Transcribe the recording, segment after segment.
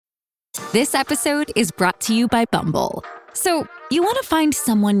This episode is brought to you by Bumble. So, you want to find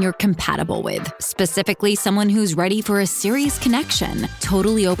someone you're compatible with, specifically someone who's ready for a serious connection,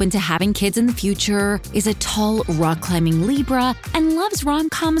 totally open to having kids in the future, is a tall, rock-climbing Libra, and loves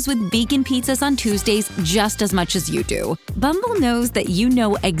rom-coms with vegan pizzas on Tuesdays just as much as you do. Bumble knows that you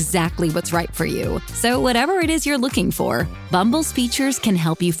know exactly what's right for you. So whatever it is you're looking for, Bumble's features can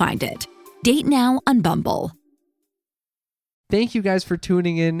help you find it. Date now on Bumble. Thank you guys for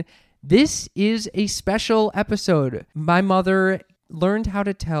tuning in. This is a special episode. My mother learned how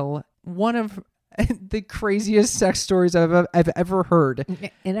to tell one of the craziest sex stories I've ever heard.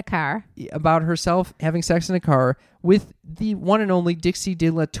 In a car. About herself having sex in a car with the one and only Dixie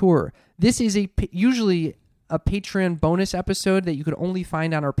De La Tour. This is usually a Patreon bonus episode that you could only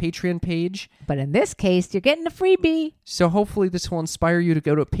find on our Patreon page. But in this case, you're getting a freebie. So hopefully this will inspire you to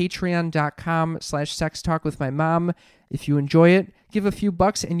go to patreon.com/sextalkwithmymom. If you enjoy it, give a few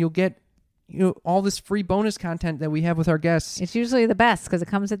bucks and you'll get all this free bonus content that we have with our guests. It's usually the best because it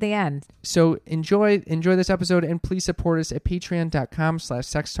comes at the end. So enjoy this episode and please support us at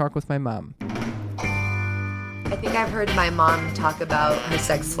patreon.com/sextalkwithmymom. I think I've heard my mom talk about her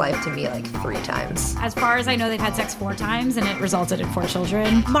sex life to me like 3 times. As far as I know, they've had sex 4 times and it resulted in 4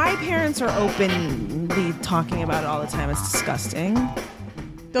 children. My parents are openly talking about it all the time. It's disgusting.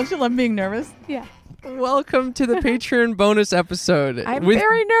 Don't you love being nervous? Yeah. Welcome to the Patreon bonus episode. I'm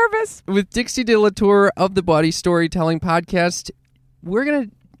very nervous. With Dixie De La Tour of the Body Storytelling Podcast. We're going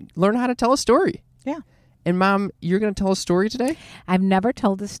to learn how to tell a story. Yeah. And Mom, you're going to tell a story today? I've never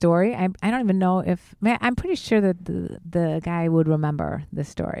told a story. I don't even know if... I'm pretty sure that the guy would remember the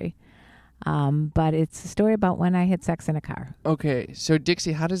story. But it's a story about when I had sex in a car. Okay. So,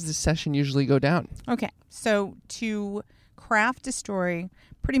 Dixie, how does this session usually go down? Okay. So, to craft a story,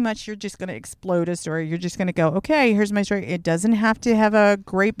 pretty much you're just going to explode a story. You're just going to go, okay, here's my story. It doesn't have to have a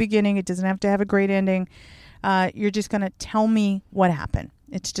great beginning. It doesn't have to have a great ending. You're just going to tell me what happened.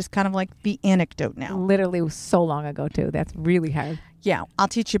 It's just kind of like the anecdote now. Literally so long ago, too. That's really hard. Yeah, I'll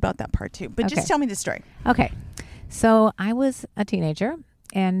teach you about that part, too. But just tell me the story. Okay. So I was a teenager,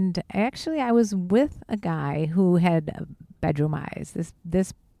 and actually I was with a guy who had bedroom eyes.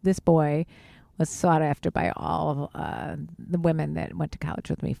 This boy was sought after by all the women that went to college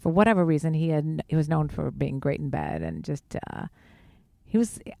with me. For whatever reason, he was known for being great in bed, and just he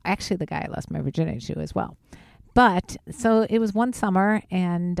was actually the guy I lost my virginity to as well. But so it was one summer,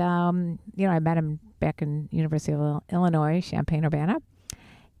 and I met him back in University of Illinois, Champaign-Urbana.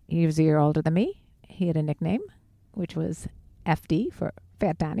 He was a year older than me. He had a nickname, which was FD for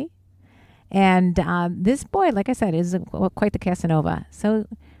Fat Donnie. And this boy, like I said, is quite the Casanova. So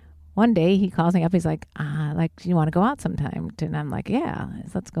one day he calls me up. He's like, you want to go out sometime? And I'm like, yeah,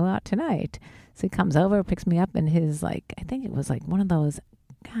 let's go out tonight. So he comes over, picks me up in his, I think it was one of those.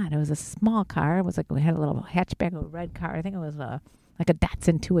 God, it was a small car. It was we had a little hatchback, a red car. I think it was a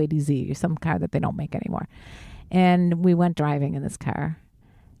Datsun 280Z, some car that they don't make anymore. And we went driving in this car.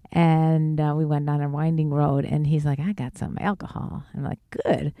 And we went down a winding road. And he's like, I got some alcohol. I'm like,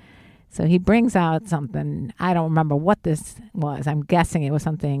 good. So he brings out something. I don't remember what this was. I'm guessing it was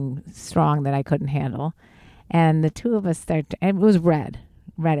something strong that I couldn't handle. And the two of us and it was red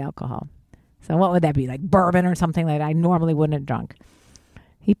alcohol. So what would that be? Like bourbon or something that I normally wouldn't have drunk.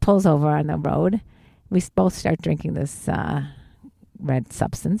 He pulls over on the road. We both start drinking this red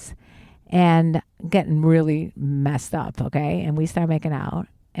substance and getting really messed up, okay? And we start making out.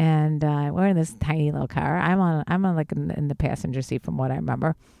 And we're in this tiny little car. I'm on in the passenger seat from what I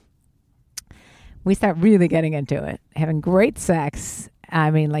remember. We start really getting into it, having great sex.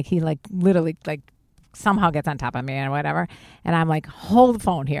 I mean, he literally somehow gets on top of me or whatever. And I'm like, hold the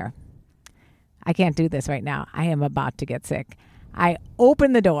phone here. I can't do this right now. I am about to get sick. I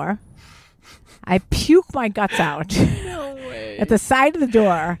open the door. I puke my guts out No way. at the side of the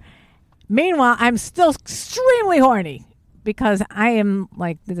door. Meanwhile, I'm still extremely horny because I am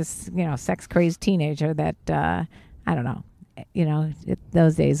this, sex crazed teenager that, I don't know.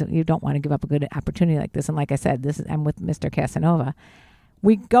 Those days you don't want to give up a good opportunity like this. And like I said, I'm with Mr. Casanova.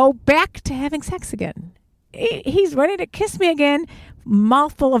 We go back to having sex again. He's ready to kiss me again,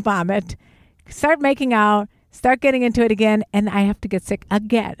 mouthful of vomit, start making out. Start getting into it again, and I have to get sick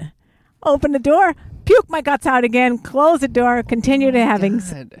again. Open the door, puke my guts out again, close the door, continue having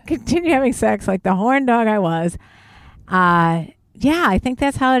sex like the horn dog I was. I think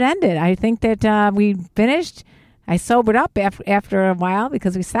that's how it ended. I think that we finished. I sobered up after a while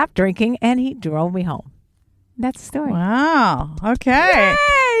because we stopped drinking, and he drove me home. That's the story. Wow. Okay.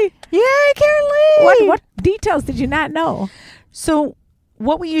 Yay! Yay, Karen Lee! What details did you not know? So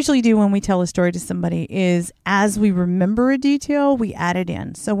what we usually do when we tell a story to somebody is, as we remember a detail, we add it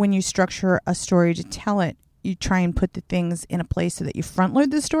in. So when you structure a story to tell it, you try and put the things in a place so that you front load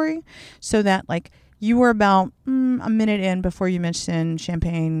the story, so that like you were about a minute in before you mentioned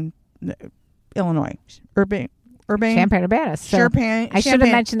Champaign, Illinois, Urbana. Champaign-Urbana. So I should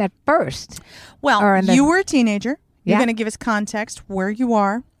have mentioned that first. Well, you were a teenager. You're Yeah. going to give us context where you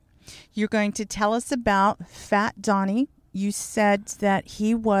are. You're going to tell us about Fat Donnie. You said that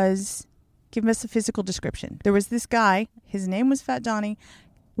he was, give us a physical description. There was this guy. His name was Fat Donnie.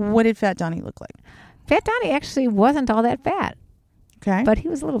 What did Fat Donnie look like? Fat Donnie actually wasn't all that fat, Okay. but he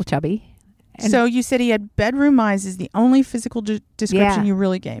was a little chubby. And So you said he had bedroom eyes is the only physical description Yeah. you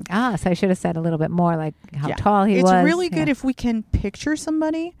really gave. so I should have said a little bit more, like how Yeah. tall he It's was. really good Yeah. if we can picture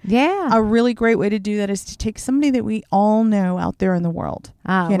somebody. Yeah. A really great way to do that is to take somebody that we all know out there in the world.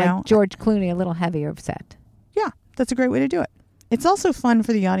 You like know? George Clooney, a little heavier set. Yeah, that's a great way to do it. It's also fun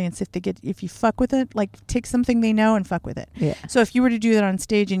for the audience if you fuck with it, like take something they know and fuck with it. Yeah. So if you were to do that on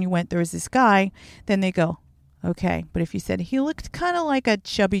stage and you went, there was this guy, then they go, okay. But if you said he looked kind of like a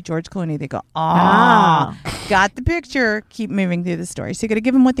chubby George Clooney, they go, got the picture. Keep moving through the story. So you got to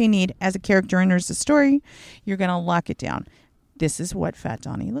give them what they need as a character enters the story. You're going to lock it down. This is what Fat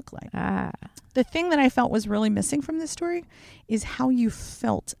Donnie looked like. The thing that I felt was really missing from this story is how you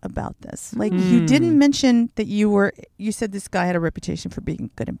felt about this. Like you didn't mention that you said this guy had a reputation for being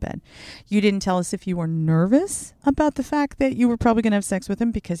good in bed. You didn't tell us if you were nervous about the fact that you were probably going to have sex with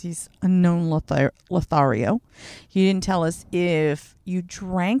him because he's a known Lothario. You didn't tell us if you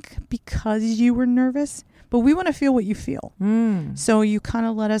drank because you were nervous, but we want to feel what you feel. So you kind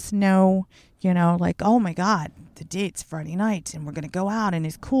of let us know, like, oh my God, the date's Friday night and we're going to go out and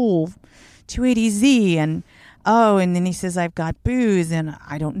it's cool 280Z and then he says, I've got booze and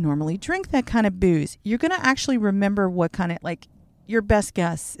I don't normally drink that kind of booze. You're going to actually remember what kind of, like, your best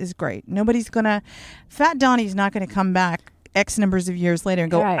guess is great. Fat Donnie's not going to come back X numbers of years later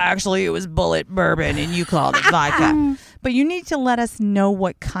and go, actually, it was Bullet bourbon and you called it vodka. But you need to let us know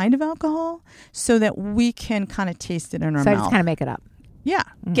what kind of alcohol so that we can kind of taste it in our So I mouth. just kind of make it up. Yeah.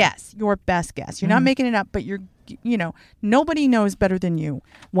 Guess. Your best guess. You're not making it up, but nobody knows better than you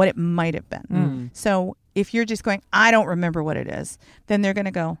what it might have been. So if you're just going, I don't remember what it is, then they're going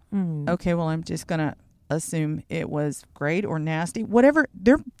to go, okay, well, I'm just going to assume it was great or nasty. Whatever.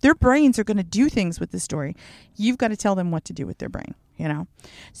 Their brains are going to do things with the story. You've got to tell them what to do with their brain,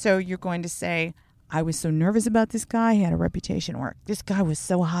 So you're going to say, I was so nervous about this guy. He had a reputation, or this guy was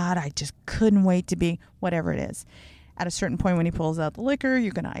so hot. I just couldn't wait to be, whatever it is. At a certain point when he pulls out the liquor,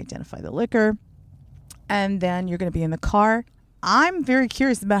 you're going to identify the liquor. And then you're going to be in the car. I'm very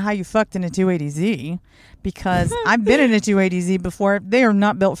curious about how you fucked in a 280Z because I've been in a 280Z before. They are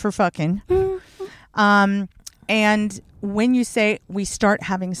not built for fucking. And when you say we start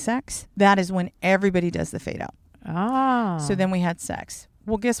having sex, that is when everybody does the fade out. So then we had sex.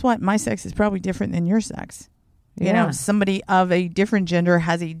 Well, guess what? My sex is probably different than your sex. Somebody of a different gender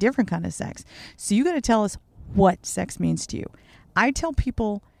has a different kind of sex. So you got to tell us what sex means to you. I tell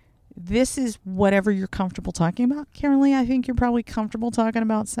people, this is whatever you're comfortable talking about. Carolee, I think you're probably comfortable talking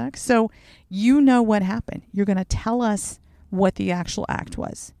about sex. So you know what happened. You're going to tell us what the actual act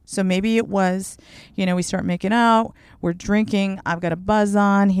was. So maybe it was, we start making out, we're drinking, I've got a buzz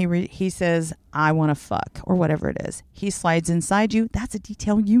on, he says, I want to fuck, or whatever it is. He slides inside you. That's a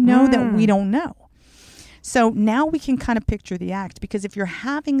detail that we don't know. So now we can kind of picture the act, because if you're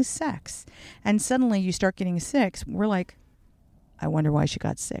having sex and suddenly you start getting sick, we're like, I wonder why she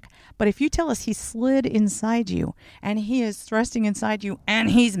got sick. But if you tell us he slid inside you and he is thrusting inside you and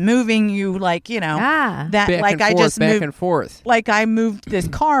he's moving you like, that back like and I forth, just back moved, and forth. like I moved this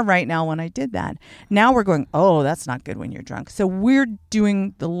car right now when I did that. Now we're going, oh, that's not good when you're drunk. So we're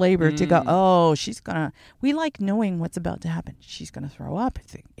doing the labor to go, oh, we like knowing what's about to happen. She's going to throw up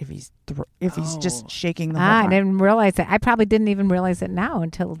if he's just shaking the whole I time. didn't realize that. I probably didn't even realize it now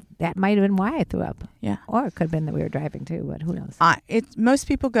until that might have been why I threw up. Yeah. Or it could have been that we were driving too, but who knows? Most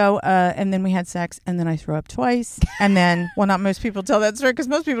people go, and then we had sex, and then I threw up twice, and then, well, not most people tell that story, because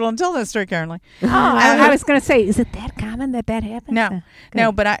most people don't tell that story, Carolee. I was going to say, is it that common that happens?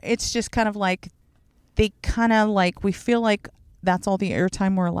 No, but it's just kind of like, they kind of like, we feel like that's all the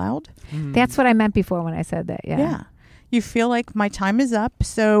airtime we're allowed. That's what I meant before when I said that, Yeah. You feel like my time is up,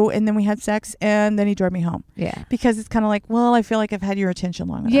 and then we had sex, and then he drove me home. Yeah. Because it's kind of like, well, I feel like I've had your attention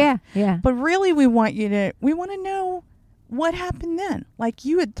long enough. Yeah. But really, we want to know what happened then. Like,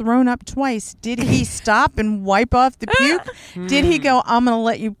 you had thrown up twice. Did he stop and wipe off the puke? Did he go, I'm going to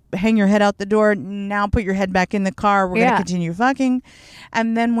let you hang your head out the door, now put your head back in the car, we're going to continue fucking?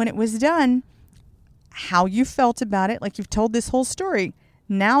 And then when it was done, how you felt about it, like you've told this whole story,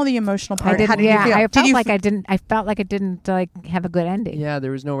 Now the emotional part. I How did you feel? I Did felt you like I didn't. I felt like it didn't like have a good ending. Yeah,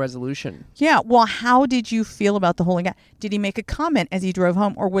 there was no resolution. Yeah. Well, how did you feel about the whole thing? Did he make a comment as he drove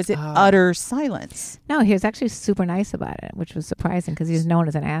home, or was it utter silence? No, he was actually super nice about it, which was surprising because he's known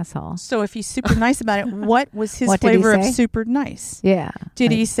as an asshole. So if he's super nice about it, what was his What did he flavor of say? super nice? Yeah.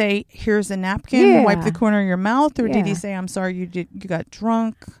 Did Like, he say, "Here's a napkin, wipe Yeah. the corner of your mouth," or did he Yeah. say, "I'm sorry, you got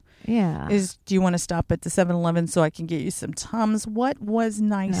drunk"? Yeah. Do you want to stop at the 7-Eleven so I can get you some Tums? What was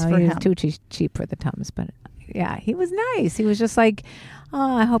nice No, for he him? was too cheap for the Tums, but yeah, he was nice. He was just like,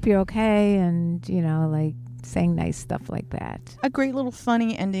 "Oh, I hope you're okay," and like saying nice stuff like that. A great little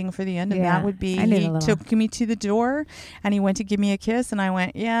funny ending for the end of Yeah, that would be I need he a little. took me to the door and he went to give me a kiss and I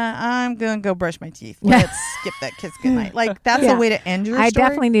went, "Yeah, I'm gonna go brush my teeth. Let's skip that kiss goodnight." Like that's Yeah. a way to end your I story.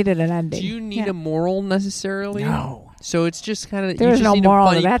 definitely needed an ending. Do you need Yeah. a moral necessarily? No. So it's just kind of There's you just no need moral a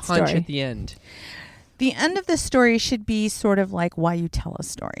to funny that punch story. at the end. The end of the story should be sort of like why you tell a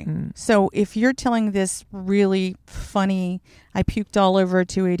story. Mm. So if you're telling this really funny, I puked all over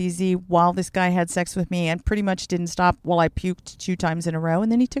 280Z while this guy had sex with me and pretty much didn't stop while I puked 2 times in a row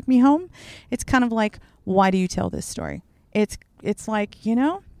and then he took me home, it's kind of like, why do you tell this story? It's like,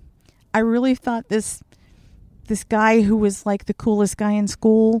 I really thought this guy who was like the coolest guy in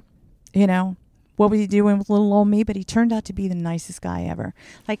school, what was he doing with little old me? But he turned out to be the nicest guy ever.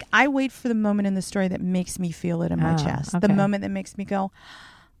 Like, I wait for the moment in the story that makes me feel it in my chest. The okay. moment that makes me go,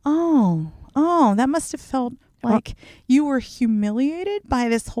 oh, that must have felt like you were humiliated by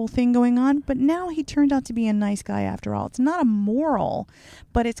this whole thing going on. But now he turned out to be a nice guy after all. It's not a moral,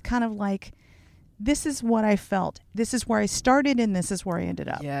 but it's kind of like, this is what I felt. This is where I started and this is where I ended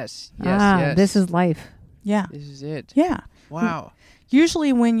up. Yes, yes. This is life. Yeah. This is it. Yeah. Wow.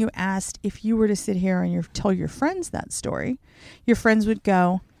 Usually when you asked if you were to sit here and tell your friends that story, your friends would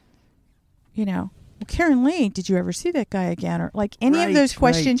go, well, Karen Lee, did you ever see that guy again? Or like any of those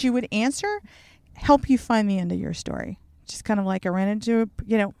questions you would answer help you find the end of your story. Just kind of like I ran into,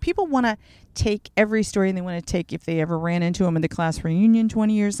 people want to take every story and they want to take if they ever ran into him in the class reunion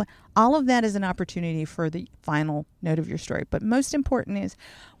 20 years. All of that is an opportunity for the final note of your story. But most important is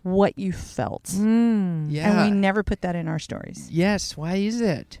what you felt. Yeah. And we never put that in our stories. Yes. Why is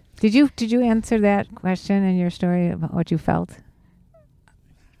it? Did you answer that question in your story about what you felt?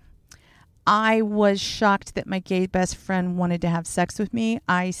 I was shocked that my gay best friend wanted to have sex with me.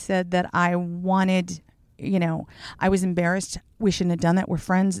 I said that I wanted, I was embarrassed. We shouldn't have done that. We're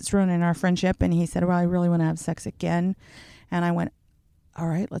friends. It's ruining our friendship. And he said, well, I really want to have sex again. And I went, all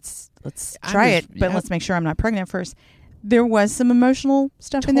right, let's try it. But let's make sure I'm not pregnant first. There was some emotional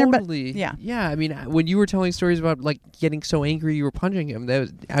stuff in there, but yeah. Yeah. I mean, when you were telling stories about like getting so angry you were punching him,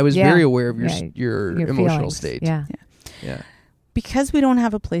 I was very aware of your emotional feelings. state. Yeah. Because we don't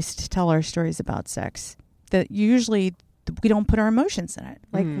have a place to tell our stories about sex, that usually we don't put our emotions in it.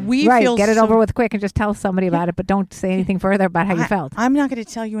 Like we feel get it over with quick and just tell somebody about it, but don't say anything further about how you felt. I'm not going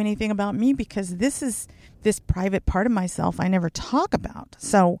to tell you anything about me because this is this private part of myself I never talk about.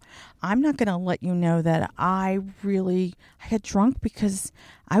 So I'm not going to let you know that I got drunk because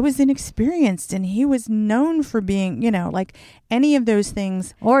I was inexperienced and he was known for being, like any of those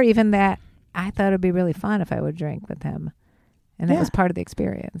things. Or even that I thought it would be really fun if I would drink with him. And that was part of the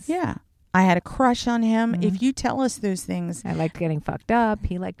experience. Yeah. I had a crush on him. If you tell us those things. I liked getting fucked up.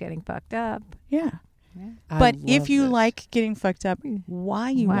 He liked getting fucked up. Yeah. But if you like getting fucked up, why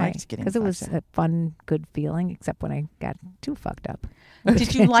you liked getting fucked up? Because it was a fun, good feeling, except when I got too fucked up.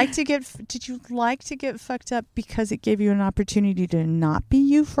 Did you like to get fucked up because it gave you an opportunity to not be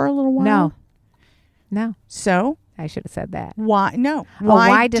you for a little while? No. So? I should have said that. Why? No.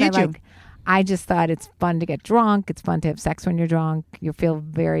 Why did I you? like? I just thought it's fun to get drunk. It's fun to have sex when you're drunk. You feel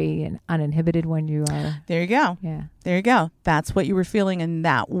very uninhibited when you are. There you go. Yeah. There you go. That's what you were feeling, and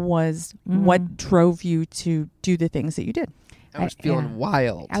that was what drove you to do the things that you did. I was feeling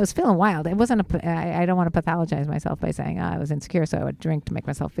wild. I was feeling wild. It wasn't I don't want to pathologize myself by saying I was insecure, so I would drink to make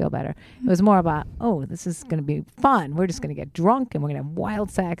myself feel better. It was more about, this is going to be fun. We're just going to get drunk and we're going to have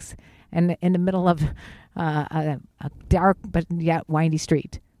wild sex, and in the middle of a dark but yet windy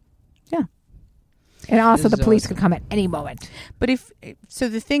street. Yeah. And also the police could come at any moment. But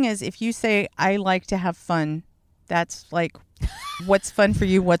the thing is, if you say, I like to have fun, that's like, what's fun for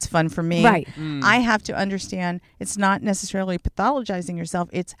you? What's fun for me? Right. I have to understand it's not necessarily pathologizing yourself.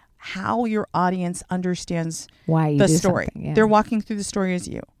 It's how your audience understands why you the do story. Yeah. They're walking through the story as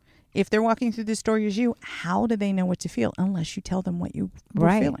you. If they're walking through the story as you, how do they know what to feel unless you tell them what you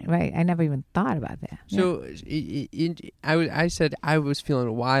were feeling? Right. I never even thought about that. So I said I was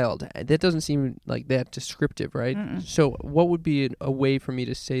feeling wild. That doesn't seem like that descriptive, right? So what would be a way for me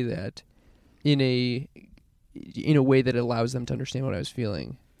to say that in a in a way that allows them to understand what I was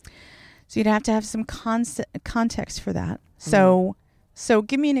feeling. So you'd have to have some context for that. So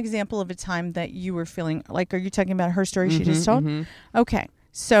give me an example of a time that you were feeling like, are you talking about her story she just told? Okay.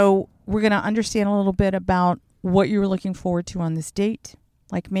 So we're going to understand a little bit about what you were looking forward to on this date.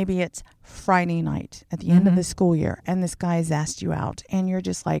 Like maybe it's Friday night at the end of the school year and this guy has asked you out and you're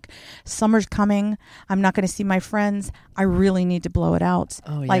just like, summer's coming. I'm not going to see my friends. I really need to blow it out.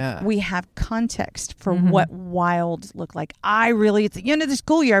 Oh, like yeah. we have context for what wild look like. It's the end of the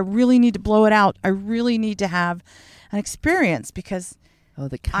school year. I really need to blow it out. I really need to have an experience because. Oh,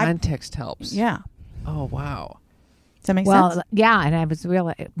 the context helps. Yeah. Oh, wow. Does that make sense? Well, yeah, and I was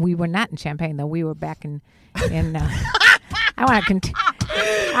we were not in Champaign though. We were back in I want to continue.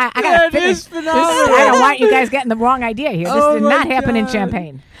 I got to finish. I don't want you guys getting the wrong idea here. This did not happen in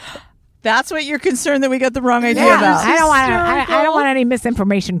Champaign. That's what you're concerned that we got the wrong idea Yeah, about. I don't want any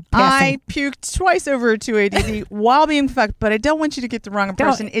misinformation passing. I puked twice over a 2ADD while being fucked, but I don't want you to get the wrong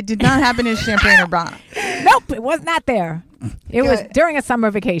impression. It did not happen in Champaign-Urbana. Nope, it was not there. It was during a summer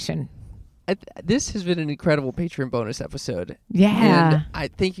vacation. This has been an incredible Patreon bonus episode. Yeah. And I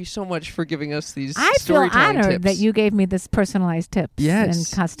thank you so much for giving us these I feel storytelling honored tips. that you gave me this personalized tips Yes.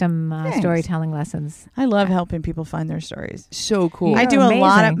 and custom storytelling lessons. I love helping people find their stories. So cool. I You're do a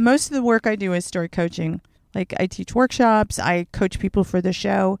lot of, amazing. most of the work I do is story coaching. Like I teach workshops, I coach people for the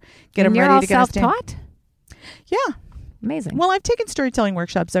show, get And them you're ready all to get us down. self-taught? Yeah. Amazing. Well, I've taken storytelling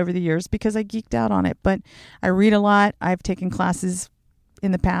workshops over the years because I geeked out on it, but I read a lot. I've taken classes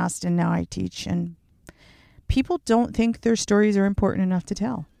in the past and now I teach, and people don't think their stories are important enough to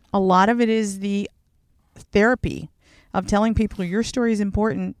tell. A lot of it is the therapy of telling people your story is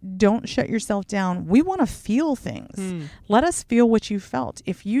important. Don't shut yourself down. We want to feel things. Let us feel what you felt.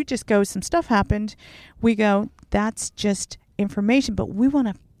 If you just go, some stuff happened, we go, that's just information, but we want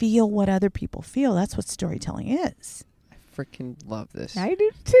to feel what other people feel. That's what storytelling is. I freaking love this. I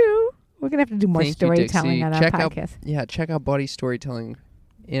do too. We're going to have to do more Thank you, storytelling Dixie. on our podcast. Check out Body Storytelling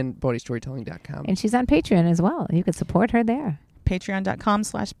and bodystorytelling.com. And she's on Patreon as well. You could support her there.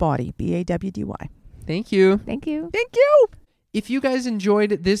 Patreon.com/bawdy, BAWDY. Thank you. Thank you. Thank you. If you guys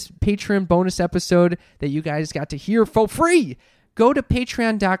enjoyed this Patreon bonus episode that you guys got to hear for free, go to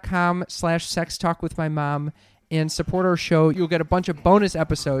patreon.com/sextalkwithmymom and support our show. You'll get a bunch of bonus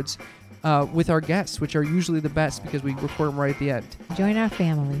episodes with our guests, which are usually the best because we record them right at the end. Join our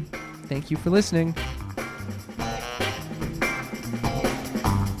family. Thank you for listening.